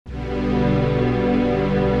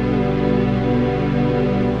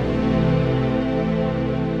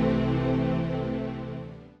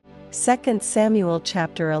2 Samuel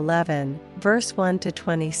chapter 11, verse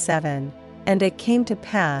 1-27. And it came to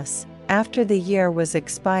pass, after the year was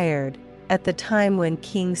expired, at the time when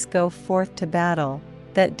kings go forth to battle,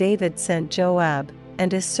 that David sent Joab,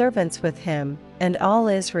 and his servants with him, and all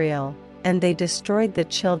Israel, and they destroyed the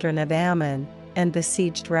children of Ammon, and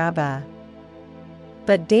besieged Rabbah.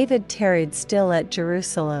 But David tarried still at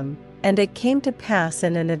Jerusalem. And it came to pass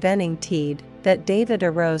in an eventide, that David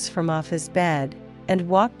arose from off his bed, and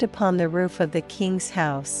walked upon the roof of the king's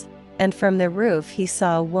house. And from the roof he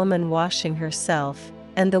saw a woman washing herself,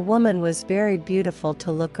 and the woman was very beautiful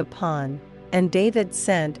to look upon. And David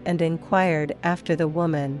sent and inquired after the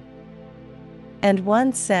woman. And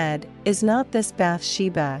one said, Is not this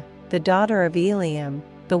Bathsheba, the daughter of Eliam,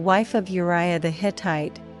 the wife of Uriah the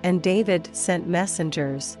Hittite? And David sent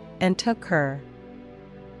messengers, and took her.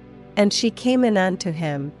 And she came in unto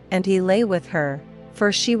him, and he lay with her,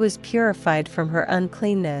 for she was purified from her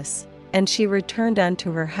uncleanness, and she returned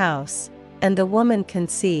unto her house. And the woman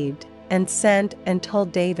conceived, and sent and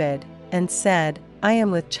told David, and said, I am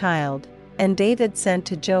with child. And David sent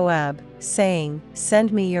to Joab, saying,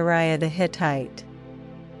 Send me Uriah the Hittite.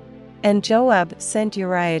 And Joab sent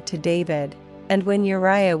Uriah to David. And when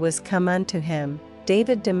Uriah was come unto him,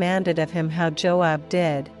 David demanded of him how Joab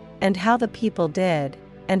did, and how the people did,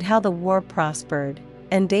 and how the war prospered.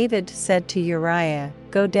 And David said to Uriah,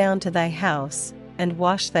 Go down to thy house, and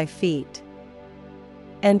wash thy feet.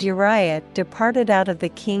 And Uriah departed out of the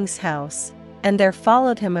king's house, and there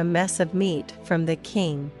followed him a mess of meat from the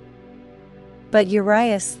king. But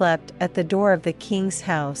Uriah slept at the door of the king's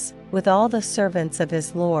house, with all the servants of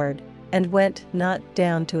his lord, and went not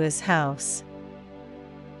down to his house.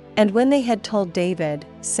 And when they had told David,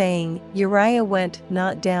 saying, Uriah went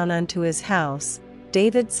not down unto his house,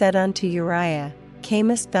 David said unto Uriah,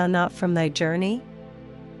 Camest thou not from thy journey?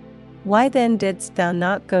 Why then didst thou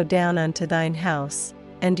not go down unto thine house?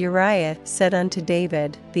 And Uriah said unto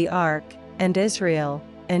David, The ark, and Israel,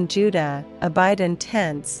 and Judah, abide in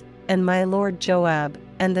tents, and my lord Joab,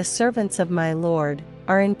 and the servants of my lord,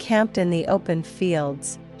 are encamped in the open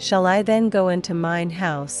fields. Shall I then go into mine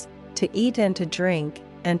house, to eat and to drink,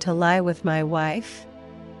 and to lie with my wife?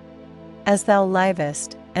 As thou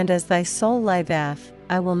livest, and as thy soul liveth,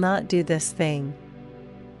 I will not do this thing.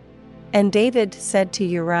 And David said to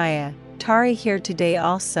Uriah, Tarry here today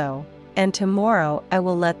also, and tomorrow I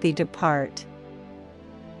will let thee depart.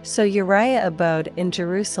 So Uriah abode in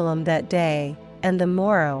Jerusalem that day, and the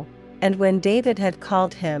morrow, and when David had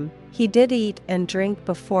called him, he did eat and drink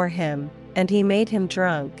before him, and he made him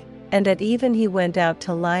drunk, and at even he went out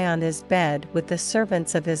to lie on his bed with the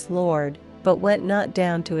servants of his lord, but went not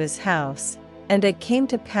down to his house. And it came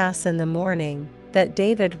to pass in the morning, that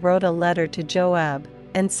David wrote a letter to Joab,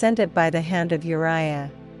 and sent it by the hand of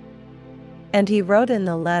Uriah. And he wrote in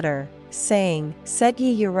the letter, saying, Set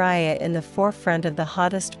ye Uriah in the forefront of the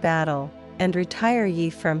hottest battle, and retire ye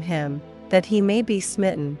from him, that he may be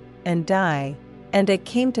smitten, and die. And it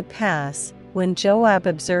came to pass, when Joab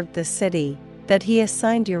observed the city, that he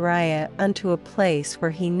assigned Uriah unto a place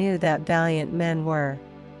where he knew that valiant men were.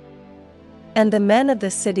 And the men of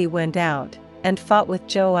the city went out, and fought with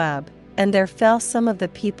Joab, and there fell some of the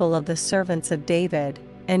people of the servants of David,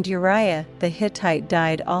 and Uriah the Hittite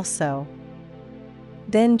died also.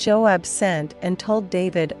 Then Joab sent and told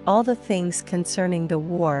David all the things concerning the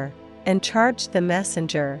war, and charged the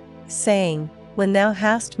messenger, saying, When thou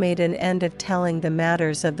hast made an end of telling the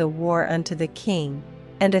matters of the war unto the king,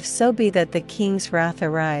 and if so be that the king's wrath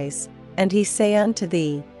arise, and he say unto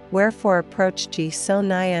thee, Wherefore approached ye so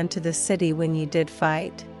nigh unto the city when ye did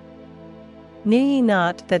fight? Knew ye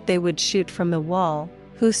not that they would shoot from the wall,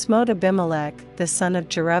 who smote Abimelech the son of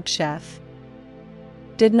Jerubsheth?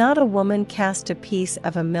 Did not a woman cast a piece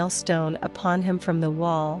of a millstone upon him from the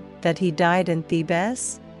wall, that he died in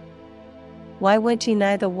Thebes? Why went ye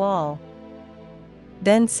nigh the wall?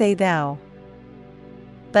 Then say thou,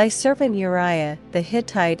 Thy servant Uriah the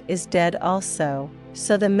Hittite is dead also.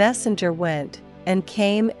 So the messenger went, and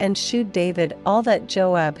came and shewed David all that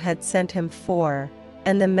Joab had sent him for.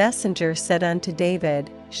 And the messenger said unto David,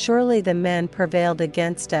 Surely the men prevailed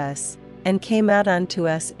against us, and came out unto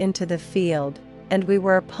us into the field, and we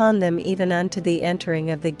were upon them even unto the entering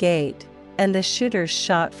of the gate, and the shooters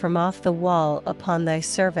shot from off the wall upon thy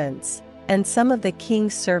servants, and some of the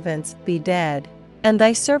king's servants be dead, and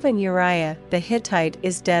thy servant Uriah the Hittite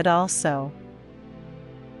is dead also.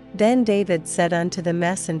 Then David said unto the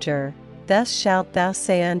messenger, Thus shalt thou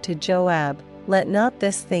say unto Joab, Let not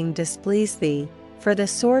this thing displease thee, for the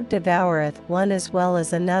sword devoureth one as well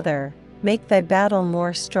as another. Make thy battle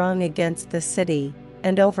more strong against the city,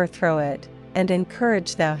 and overthrow it, and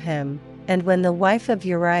encourage thou him, And when the wife of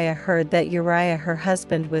Uriah heard that Uriah her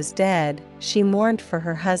husband was dead, she mourned for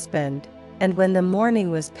her husband. And when the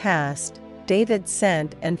mourning was past, David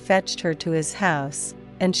sent and fetched her to his house,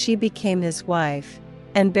 and she became his wife,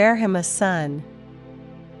 and bare him a son.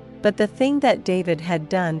 But the thing that David had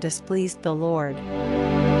done displeased the Lord.